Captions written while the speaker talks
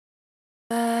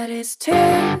But it's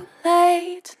too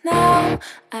late now.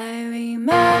 I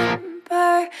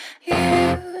remember you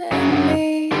and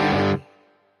me,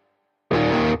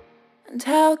 and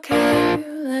how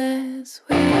careless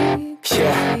we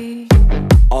could be.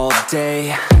 All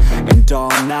day and all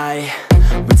night,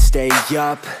 we'd stay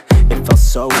up, it felt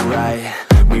so right.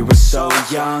 We were so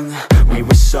young, we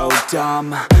were so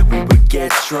dumb. We would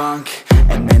get drunk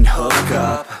and then hook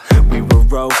up. We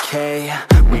were okay,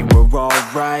 we were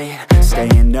alright,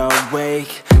 staying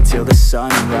awake till the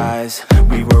sunrise.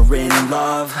 We were in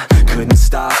love, couldn't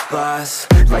stop us,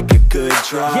 like a good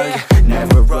drug,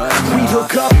 never enough. We'd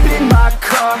hook up in my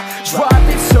car,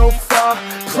 driving so far,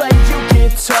 play your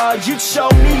guitar, you'd show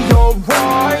me your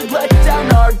art, let down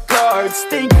our guards,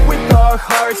 think with our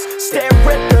hearts, stare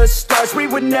at the stars. We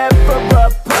were never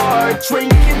apart,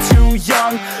 drinking too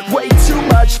young, way too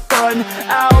much fun,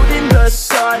 out in the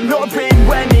sun, or rain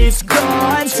when it's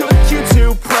gone. Took you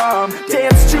to prom,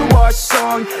 dance to our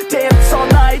song, dance all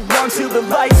night long till the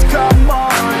lights come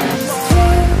on.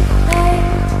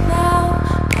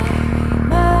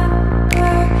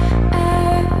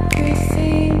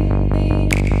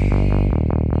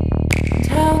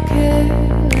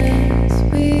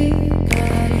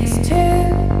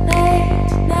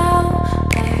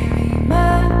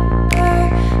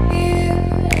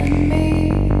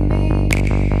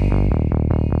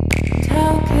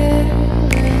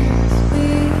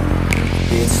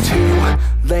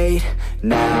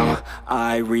 Now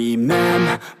I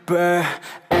remember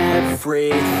everything,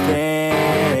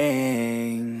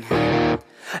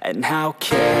 and how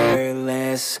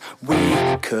careless we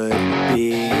could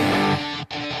be,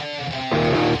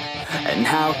 and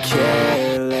how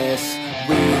careless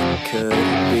we could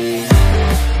be,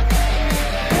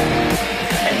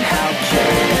 and how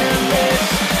careless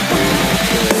we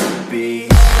could be.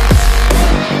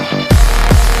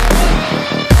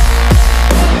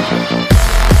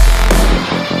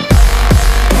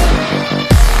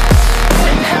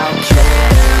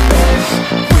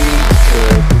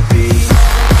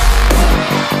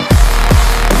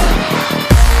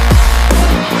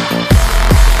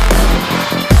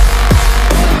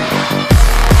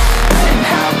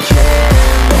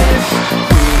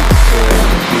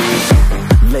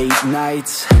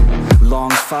 Nights,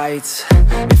 long fights,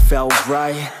 it felt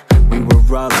right, we were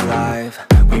alive.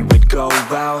 We would go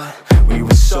out, we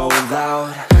were so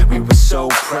loud, we were so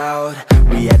proud,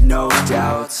 we had no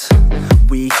doubts.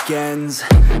 Weekends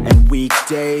and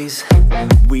weekdays,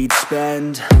 we'd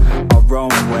spend our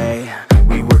own way.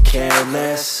 We were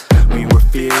careless, we were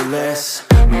fearless,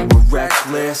 we were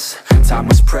reckless, time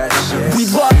was precious. We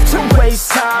loved to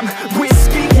waste time,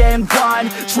 whiskey and wine,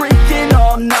 drinking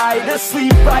all night,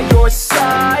 asleep by your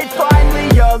side.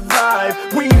 Finally alive,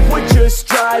 we would just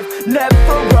drive, never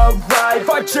arrive.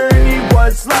 Our journey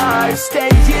was live,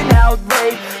 staying out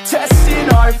late, testing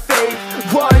our fate,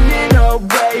 running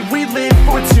away. We live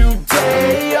for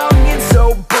today, young and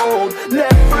so bold,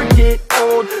 never get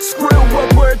old. Screw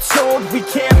what we're told, we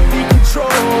can't be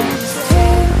controlled.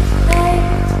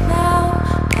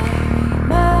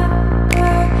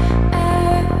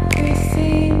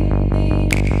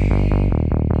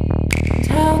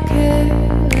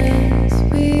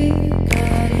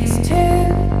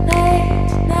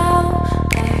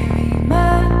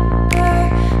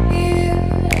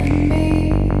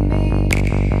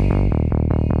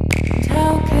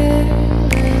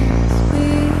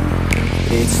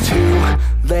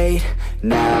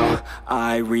 Now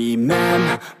I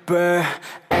remember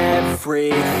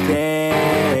everything,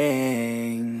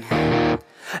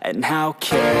 and how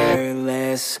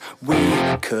careless we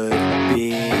could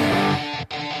be,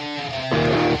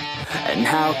 and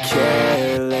how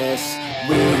careless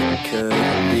we could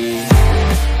be,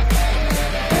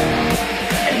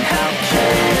 and how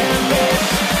careless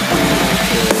we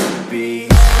could be.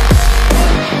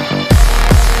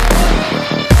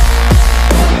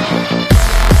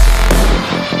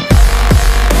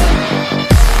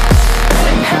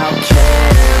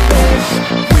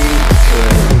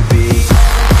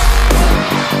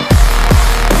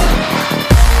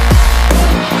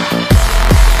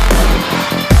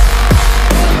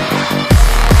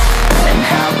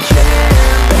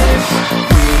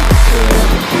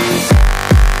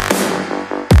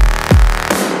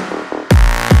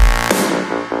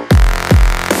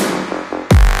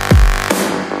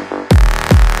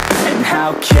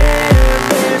 How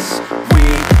careless we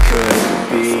could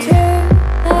be. It's too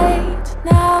late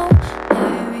now, I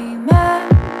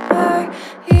remember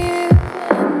you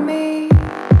and me,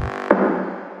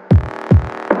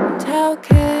 and how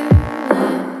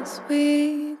careless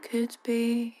we could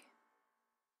be.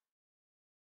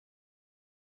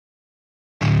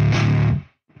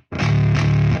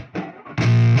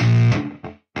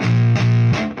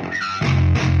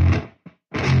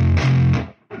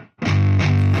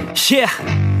 Yeah,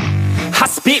 I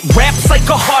spit raps like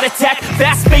a heart attack,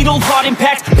 fast fatal heart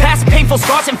impact, past painful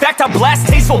scars. In fact, I blast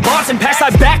tasteful bars and packs. I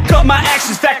back up my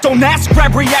actions, fact don't ask,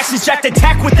 grab reactions, jacked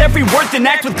attack with every word, then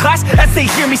act with class as they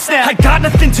hear me snap. I got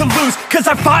nothing to lose, cause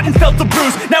I fought and felt the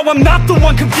bruise. Now I'm not the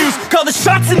one confused, call the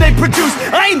shots and they produce.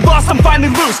 I ain't lost, I'm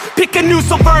finally loose, pick a new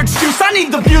silver juice. I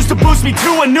need the views to boost me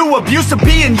to a new abuse of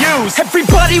being used.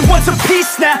 Everybody wants a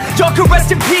piece now, y'all can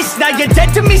rest in peace now. You're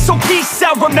dead to me, so peace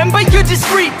out, remember you're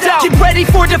discreet out. Get ready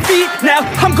for defeat now,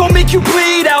 I'm gonna make you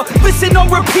bleed out. Listen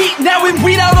on repeat now and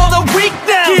weed out all the weak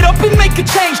now. Get up and make a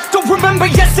change, don't remember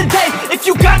yesterday. If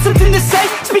you got something to say,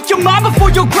 speak your mind before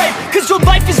your grave, cause your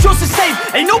life is yours to save.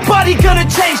 Ain't nobody gonna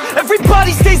change,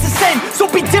 everybody stays the same. So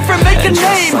be different, make a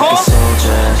name, like huh? a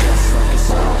soldier,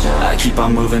 I keep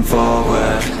on moving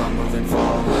forward,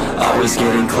 always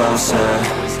getting closer,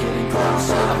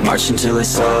 marching till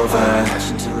it's over.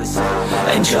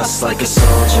 And just like a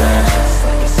soldier,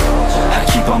 I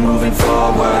keep on moving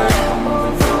forward,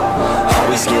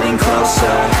 always getting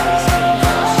closer,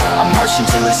 I'm marching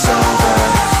till it's over.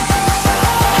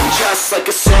 And just like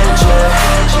a soldier,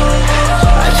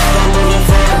 I keep on moving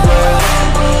forward,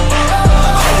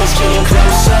 always getting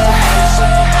closer,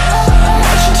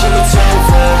 marching till it's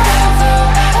over.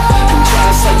 And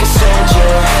just like a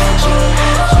soldier,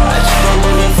 I keep on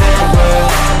moving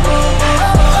forward,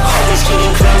 always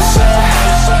getting closer,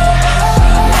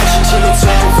 marching till it's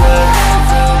over.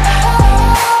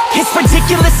 It's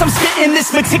ridiculous, I'm spitting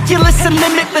this meticulous and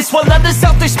limitless, while others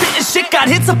out there spitting shit got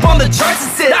hits up on the charts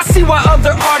and shit. I see why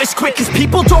other artists quit, cause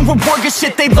people don't reward good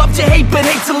shit. They love to hate but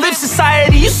hate to live.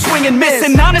 Society, you swing and miss.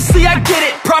 And honestly, I get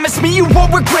it, promise me you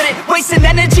won't regret it. Wasting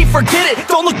energy, forget it,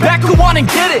 don't look back, go on and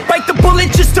get it. Bite the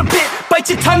bullet just a bit, bite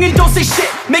your tongue and don't say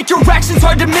shit. Make your actions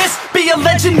hard to miss, be a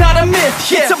legend, not a myth.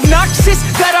 Yeah. It's obnoxious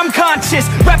that I'm conscious,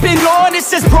 rapping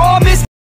honest as promise.